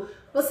bolo,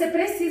 você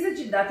precisa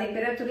da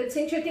temperatura de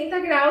 180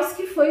 graus,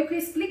 que foi o que eu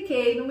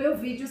expliquei no meu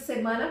vídeo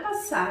semana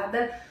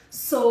passada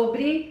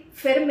sobre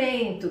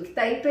fermento, que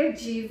tá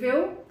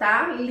imperdível,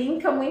 tá?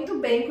 Linka muito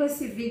bem com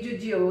esse vídeo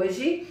de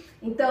hoje,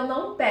 então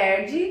não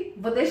perde,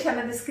 vou deixar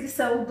na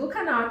descrição do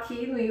canal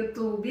aqui no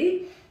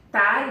YouTube,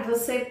 tá? E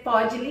você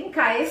pode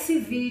linkar esse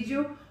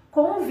vídeo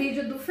com o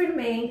vídeo do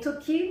fermento,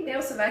 que,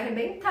 você vai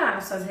arrebentar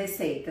nas suas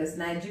receitas,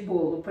 né, de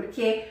bolo,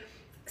 porque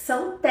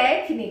são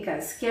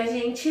técnicas que a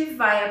gente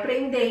vai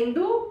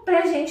aprendendo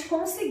pra gente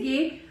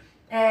conseguir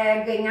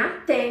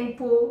ganhar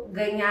tempo,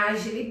 ganhar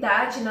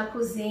agilidade na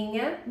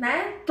cozinha,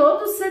 né?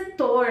 Todo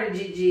setor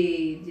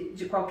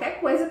de qualquer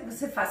coisa que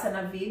você faça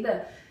na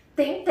vida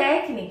tem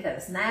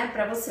técnicas, né?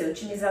 Para você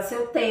otimizar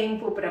seu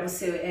tempo, para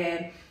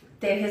você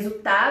ter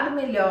resultado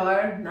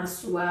melhor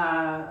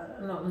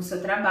no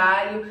seu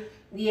trabalho.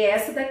 E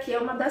essa daqui é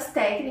uma das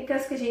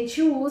técnicas que a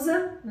gente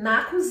usa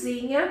na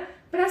cozinha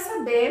para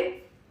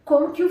saber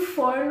como que o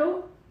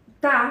forno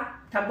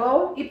tá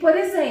bom? E por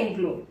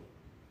exemplo,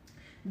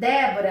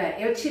 Débora,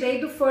 eu tirei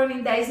do forno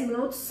em 10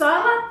 minutos, só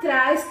lá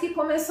atrás que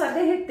começou a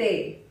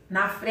derreter,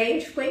 na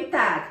frente ficou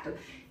intacto.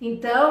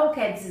 Então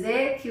quer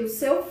dizer que o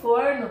seu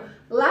forno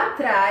lá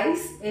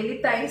atrás ele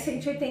tá em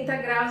 180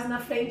 graus, na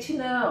frente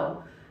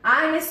não.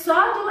 Ah, mas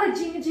só do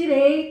ladinho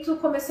direito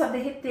começou a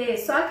derreter,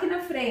 só aqui na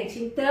frente.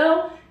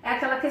 Então é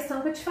aquela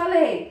questão que eu te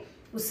falei,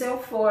 o seu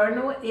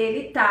forno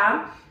ele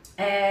tá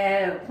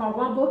com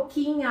alguma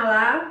boquinha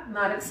lá,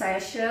 na hora que sai a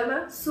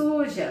chama,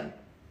 suja.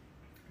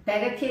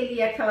 Pega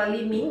aquela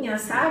liminha,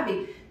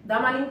 sabe? Dá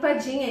uma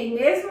limpadinha, e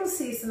mesmo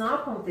se isso não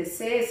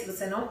acontecer, se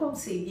você não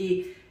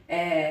conseguir,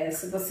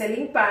 se você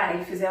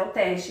limpar e fizer o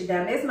teste e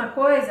der a mesma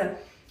coisa,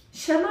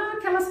 chama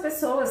aquelas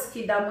pessoas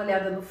que dão uma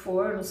olhada no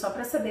forno só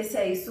para saber se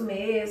é isso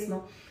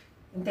mesmo,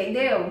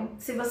 entendeu?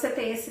 Se você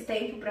tem esse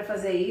tempo para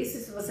fazer isso,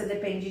 se você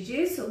depende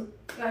disso,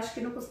 eu acho que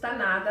não custa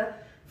nada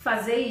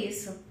fazer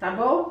isso, tá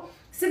bom?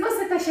 Se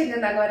você tá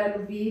chegando agora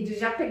no vídeo,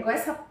 já pegou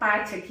essa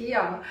parte aqui,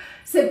 ó,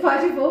 você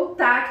pode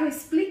voltar que eu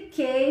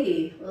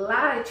expliquei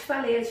lá, eu te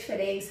falei a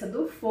diferença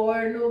do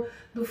forno,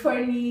 do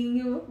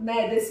forninho,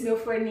 né, desse meu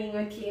forninho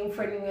aqui, um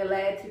forninho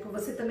elétrico.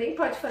 Você também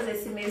pode fazer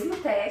esse mesmo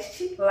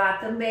teste lá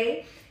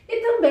também, e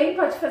também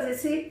pode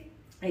fazer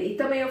e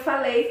também eu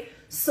falei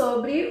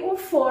sobre o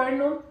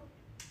forno,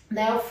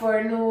 né, o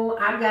forno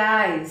a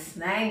gás,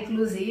 né,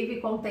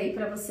 inclusive contei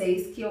pra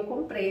vocês que eu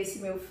comprei esse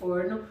meu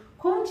forno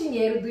com o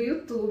dinheiro do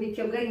YouTube,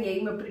 que eu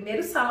ganhei meu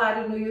primeiro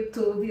salário no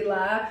YouTube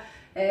lá,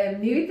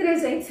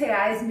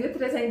 R$1.300,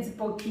 1.300 e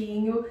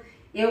pouquinho,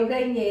 eu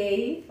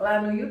ganhei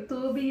lá no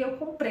YouTube e eu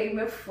comprei o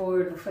meu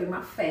forno, foi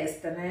uma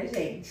festa, né,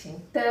 gente?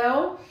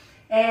 Então,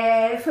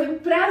 foi um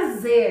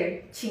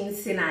prazer te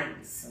ensinar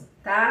isso,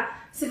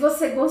 tá? Se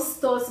você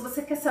gostou, se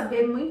você quer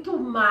saber muito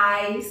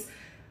mais,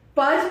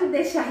 Pode me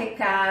deixar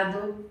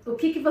recado, o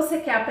que você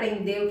quer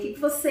aprender, o que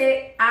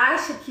você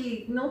acha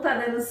que não tá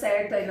dando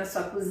certo aí na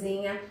sua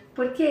cozinha,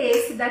 porque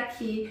esse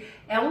daqui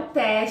é um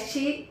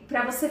teste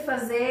para você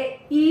fazer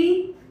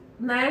e,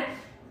 né,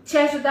 te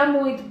ajudar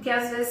muito, porque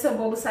às vezes seu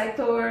bolo sai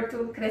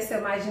torto,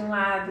 cresceu mais de um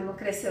lado, não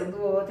cresceu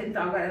do outro,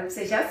 então agora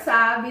você já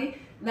sabe,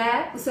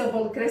 né, o seu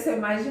bolo cresceu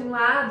mais de um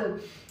lado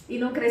e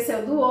não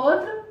cresceu do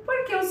outro,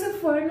 porque o seu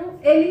forno,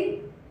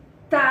 ele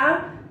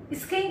tá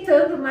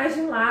esquentando mais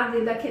de um lado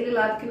e daquele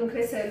lado que não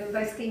cresceu, ele não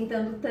tá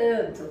esquentando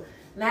tanto,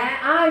 né?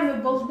 Ai, meu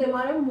bolo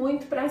demora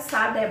muito para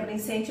assar, Débora, em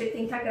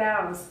 180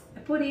 graus.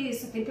 É por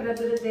isso, a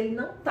temperatura dele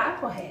não tá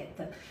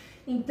correta.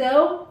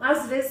 Então,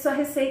 às vezes sua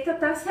receita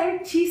tá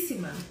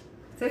certíssima,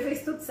 você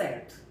fez tudo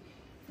certo,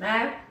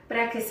 né?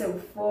 Pré-aqueceu o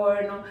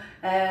forno,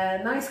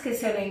 não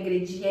esqueceu o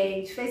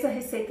ingrediente, fez a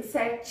receita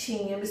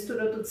certinha,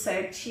 misturou tudo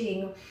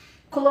certinho,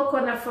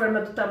 colocou na forma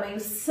do tamanho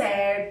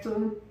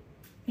certo.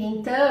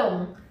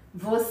 Então,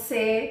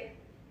 você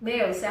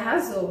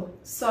arrasou.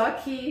 Só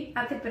que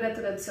a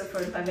temperatura do seu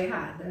forno estava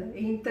errada.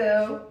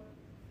 Então,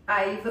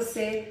 aí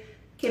você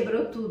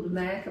quebrou tudo,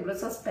 né? Quebrou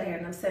suas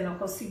pernas. Você não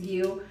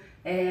conseguiu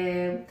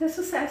ter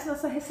sucesso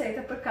nessa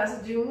receita por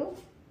causa de um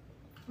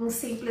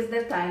simples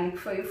detalhe que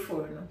foi o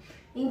forno.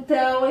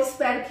 Então, eu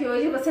espero que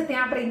hoje você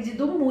tenha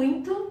aprendido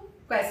muito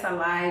com essa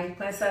live,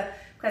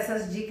 com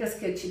essas dicas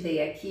que eu te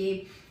dei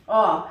aqui.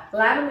 Ó,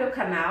 lá no meu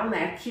canal,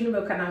 né? Aqui no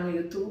meu canal no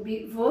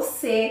YouTube,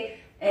 você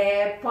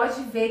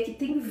pode ver que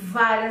tem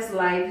várias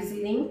lives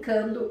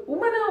linkando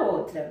uma na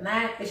outra,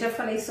 né? Eu já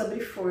falei sobre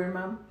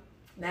forma,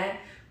 né?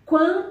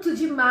 Quanto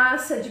de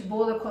massa de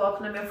bolo eu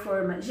coloco na minha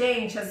forma?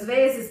 Gente, às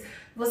vezes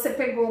você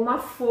pegou uma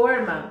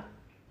forma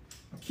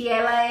que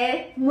ela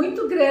é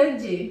muito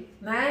grande,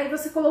 né? E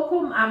você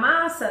colocou a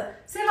massa,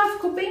 sei lá,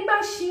 ficou bem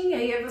baixinha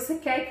e aí você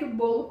quer que o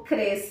bolo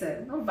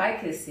cresça. Não vai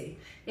crescer.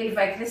 Ele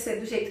vai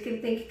crescer do jeito que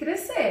ele tem que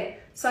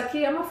crescer. Só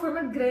que é uma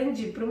forma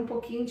grande para um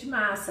pouquinho de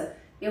massa.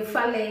 Eu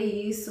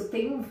falei isso,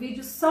 tem um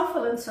vídeo só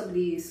falando sobre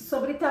isso,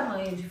 sobre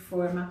tamanho de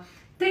forma.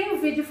 Tem um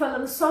vídeo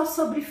falando só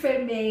sobre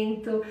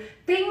fermento,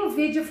 tem um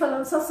vídeo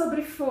falando só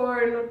sobre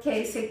forno, que é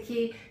esse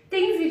aqui.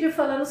 Tem um vídeo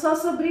falando só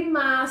sobre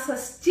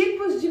massas,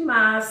 tipos de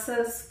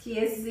massas que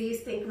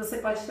existem, que você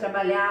pode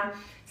trabalhar.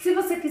 Se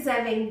você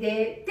quiser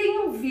vender, tem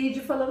um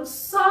vídeo falando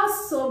só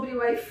sobre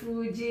o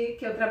iFood,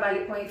 que eu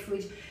trabalho com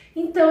iFood.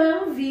 Então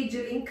é um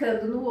vídeo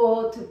linkando no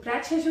outro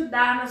para te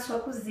ajudar na sua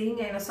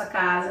cozinha e na sua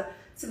casa.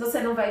 Se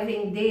você não vai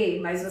vender,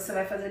 mas você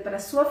vai fazer para a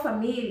sua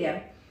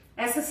família,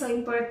 essas são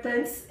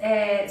importantes,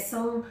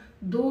 são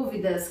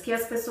dúvidas que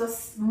as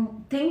pessoas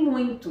têm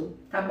muito,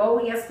 tá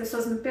bom? E as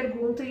pessoas me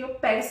perguntam e eu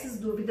pego essas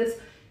dúvidas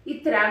e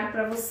trago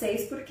para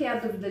vocês, porque a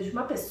dúvida de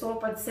uma pessoa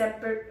pode ser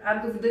a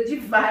dúvida de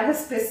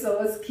várias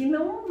pessoas que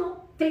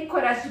não tem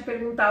coragem de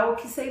perguntar ou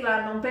que, sei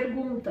lá, não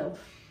perguntam.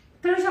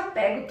 Então eu já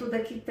pego tudo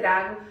aqui e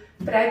trago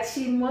para te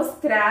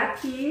mostrar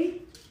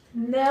que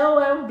não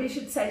é um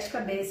bicho de 7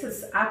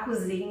 cabeças a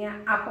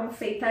cozinha, a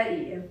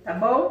confeitaria, tá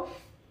bom?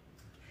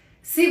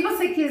 Se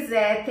você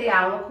quiser ter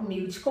aula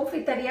comigo de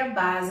confeitaria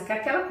básica,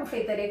 aquela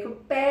confeitaria que eu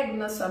pego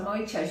na sua mão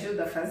e te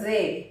ajudo a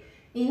fazer,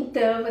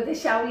 então eu vou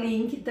deixar o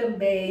link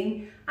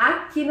também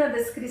aqui na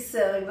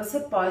descrição e você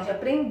pode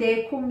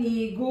aprender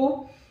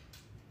comigo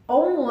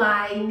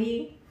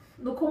online,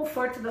 no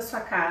conforto da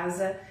sua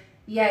casa,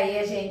 e aí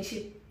a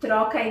gente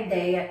troca a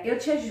ideia, eu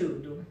te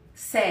ajudo.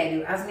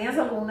 Sério, as minhas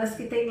alunas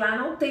que tem lá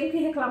não tem o que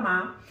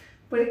reclamar,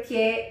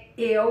 porque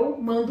eu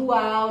mando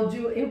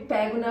áudio, eu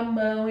pego na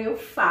mão, eu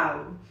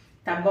falo,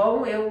 tá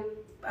bom?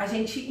 A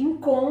gente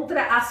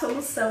encontra a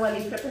solução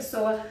ali para a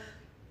pessoa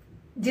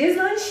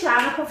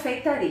deslanchar na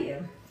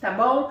confeitaria, tá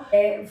bom?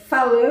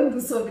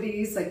 Falando sobre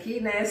isso aqui,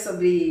 né,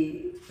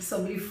 sobre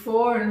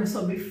forno,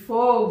 sobre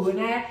fogo,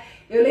 né,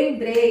 eu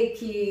lembrei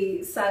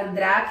que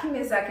Sadraque,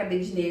 Mesaque e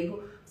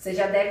Abednego, você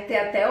já deve ter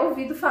até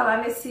ouvido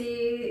falar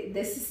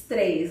desses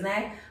três,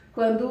 né?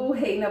 Quando o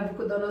rei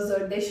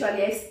Nabucodonosor deixou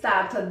ali a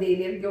estátua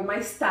dele, ergueu uma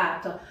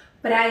estátua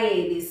para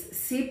eles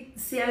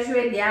se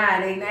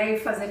ajoelharem, né? E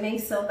fazer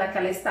menção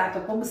daquela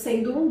estátua como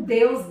sendo um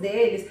deus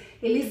deles,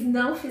 eles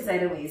não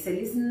fizeram isso,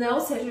 eles não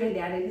se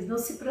ajoelharam, eles não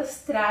se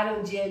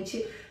prostraram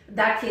diante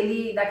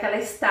daquela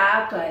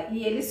estátua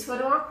e eles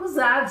foram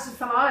acusados de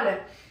falar,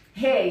 olha,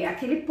 rei,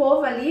 aquele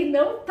povo ali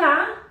não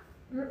tá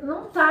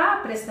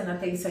prestando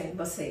atenção em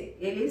você,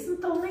 eles não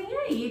estão nem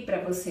aí para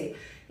você,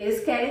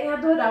 eles querem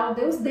adorar o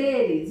Deus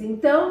deles.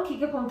 Então o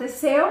que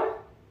aconteceu?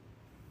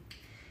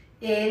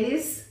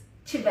 Eles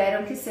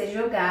tiveram que ser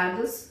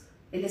jogados,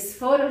 eles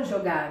foram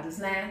jogados,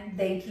 né,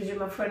 dentro de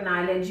uma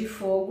fornalha de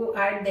fogo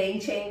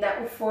ardente,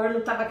 ainda o forno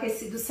estava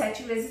aquecido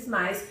 7 vezes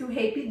mais que o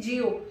rei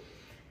pediu.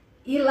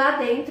 E lá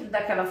dentro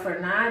daquela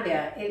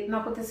fornalha, não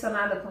aconteceu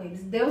nada com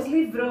eles. Deus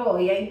livrou.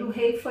 E ainda o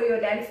rei foi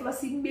olhar e falou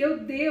assim, meu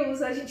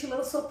Deus, a gente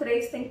lançou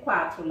 3, tem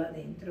 4 lá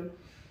dentro.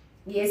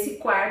 E esse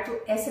quarto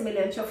é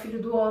semelhante ao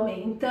Filho do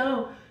Homem.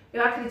 Então,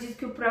 eu acredito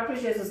que o próprio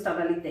Jesus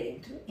estava ali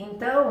dentro.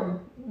 Então,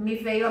 me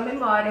veio à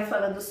memória,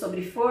 falando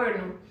sobre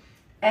forno,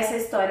 essa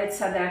história de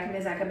Sadraque,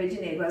 Mesaque e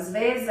Abednego. Às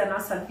vezes, a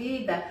nossa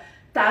vida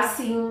tá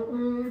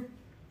assim,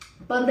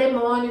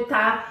 pandemônio,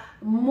 tá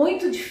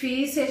muito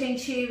difícil, a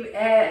gente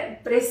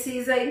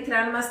precisa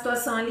entrar numa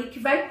situação ali que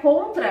vai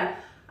contra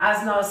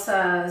as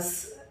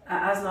nossas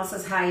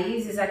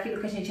raízes, aquilo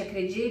que a gente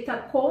acredita,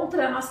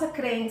 contra a nossa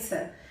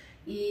crença.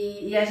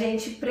 E a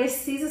gente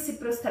precisa se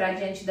prostrar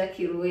diante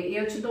daquilo. E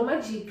eu te dou uma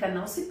dica,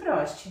 não se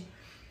proste.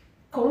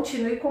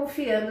 Continue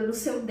confiando no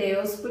seu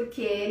Deus,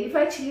 porque Ele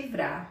vai te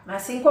livrar.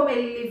 Assim como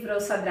Ele livrou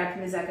Sadraque,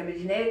 Mesaque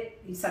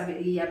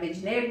e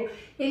Abednego,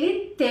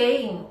 Ele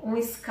tem um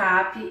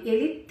escape,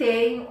 Ele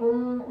tem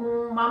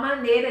uma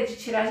maneira de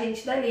tirar a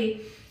gente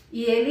dali.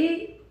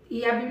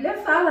 E a Bíblia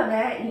fala,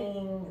 né,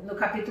 no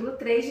capítulo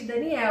 3 de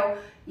Daniel,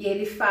 e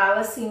ele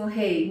fala assim, o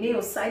rei,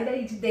 meu, sai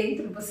daí de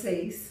dentro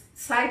vocês,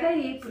 sai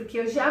daí, porque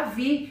eu já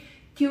vi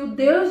que o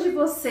Deus de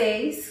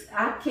vocês,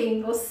 a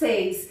quem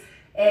vocês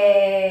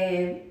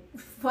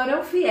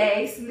foram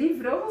fiéis,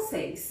 livrou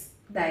vocês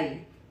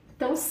daí.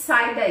 Então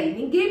sai daí.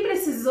 Ninguém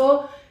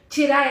precisou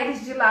tirar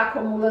eles de lá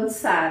como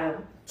lançaram.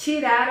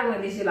 Tiraram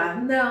eles de lá.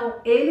 Não,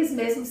 eles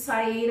mesmos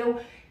saíram.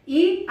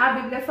 E a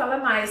Bíblia fala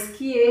mais,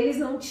 que eles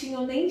não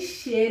tinham nem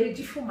cheiro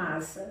de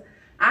fumaça.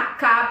 A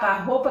capa, a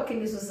roupa que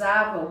eles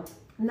usavam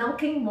não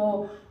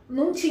queimou.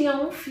 Não tinha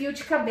um fio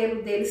de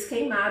cabelo deles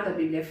queimado, a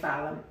Bíblia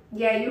fala.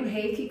 E aí o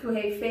rei, o que o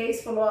rei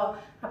fez? Falou, ó,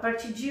 a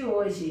partir de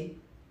hoje,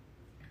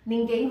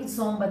 ninguém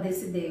zomba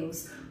desse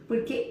Deus,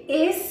 porque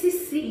esse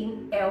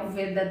sim é o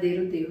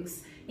verdadeiro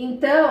Deus.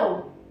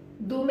 Então,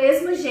 do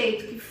mesmo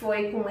jeito que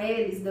foi com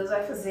eles, Deus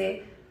vai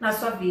fazer na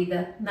sua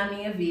vida, na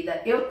minha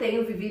vida. Eu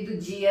tenho vivido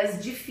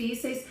dias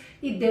difíceis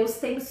e Deus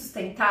tem me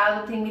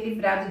sustentado, tem me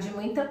livrado de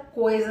muita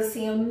coisa,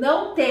 assim, eu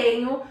não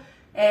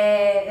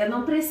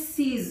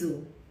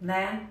preciso,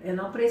 né? Eu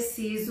não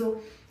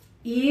preciso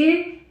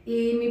ir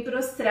e me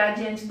prostrar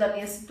diante da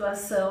minha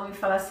situação e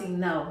falar assim,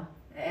 não,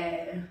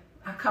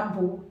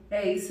 acabou,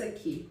 é isso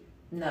aqui.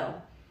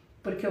 Não,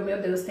 porque o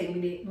meu Deus tem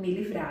me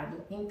livrado.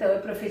 Então eu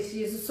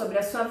profetizo sobre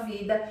a sua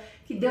vida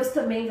que Deus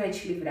também vai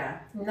te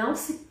livrar. Não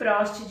se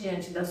proste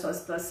diante da sua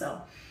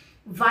situação.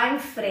 Vá em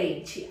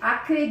frente,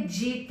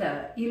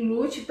 acredita e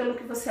lute pelo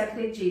que você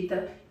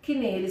acredita, que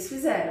nem eles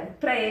fizeram.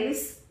 Para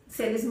eles,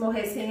 se eles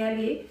morressem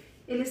ali,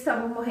 eles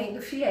estavam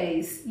morrendo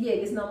fiéis e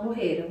eles não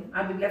morreram.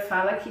 A Bíblia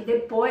fala que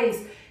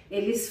depois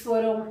eles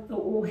foram,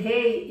 o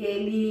rei,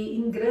 ele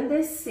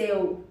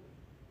engrandeceu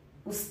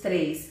os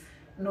três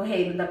no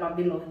reino da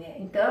Babilônia.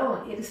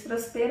 Então, eles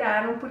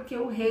prosperaram porque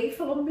o rei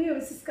falou, meu,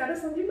 esses caras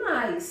são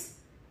demais.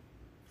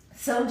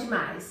 São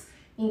demais.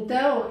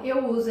 Então,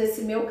 eu uso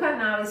esse meu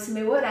canal, esse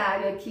meu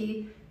horário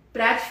aqui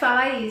para te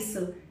falar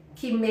isso,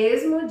 que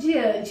mesmo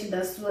diante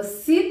da sua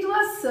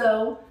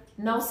situação,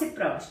 não se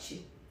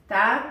proste,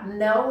 tá?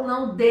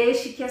 Não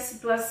deixe que a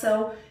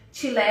situação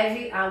te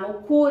leve à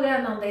loucura,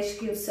 não deixe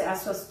que a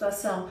sua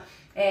situação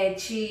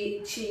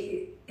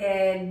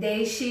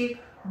deixe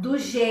do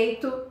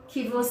jeito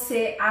que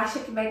você acha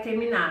que vai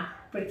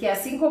terminar. Porque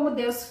assim como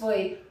Deus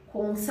foi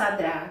com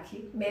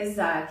Sadraque,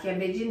 Mesaque e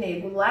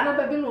Abednego lá na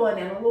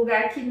Babilônia, num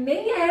lugar que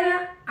nem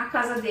era a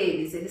casa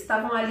deles, eles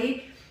estavam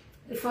ali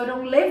e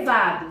foram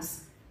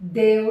levados.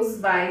 Deus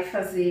vai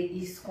fazer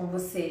isso com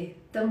você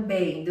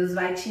também. Deus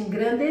vai te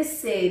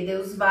engrandecer,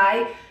 Deus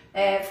vai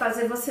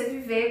fazer você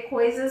viver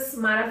coisas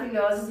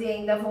maravilhosas e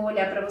ainda vão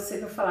olhar para você e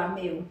vão falar,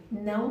 meu,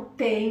 não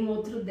tem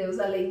outro Deus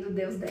além do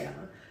Deus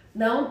dela.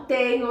 Não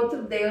tem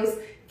outro Deus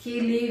que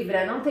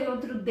livra, não tem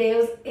outro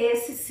Deus,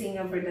 esse sim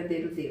é o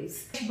verdadeiro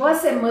Deus. Boa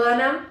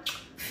semana,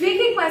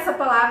 fiquem com essa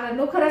palavra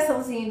no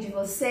coraçãozinho de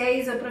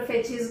vocês, eu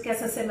profetizo que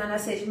essa semana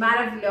seja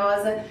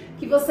maravilhosa,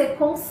 que você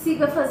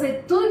consiga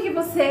fazer tudo que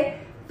você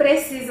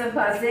precisa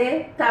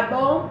fazer, tá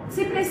bom?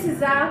 Se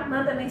precisar,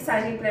 manda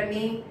mensagem pra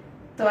mim,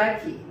 tô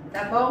aqui,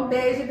 tá bom?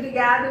 Beijo,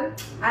 obrigado,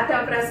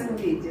 até o próximo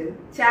vídeo,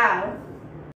 tchau!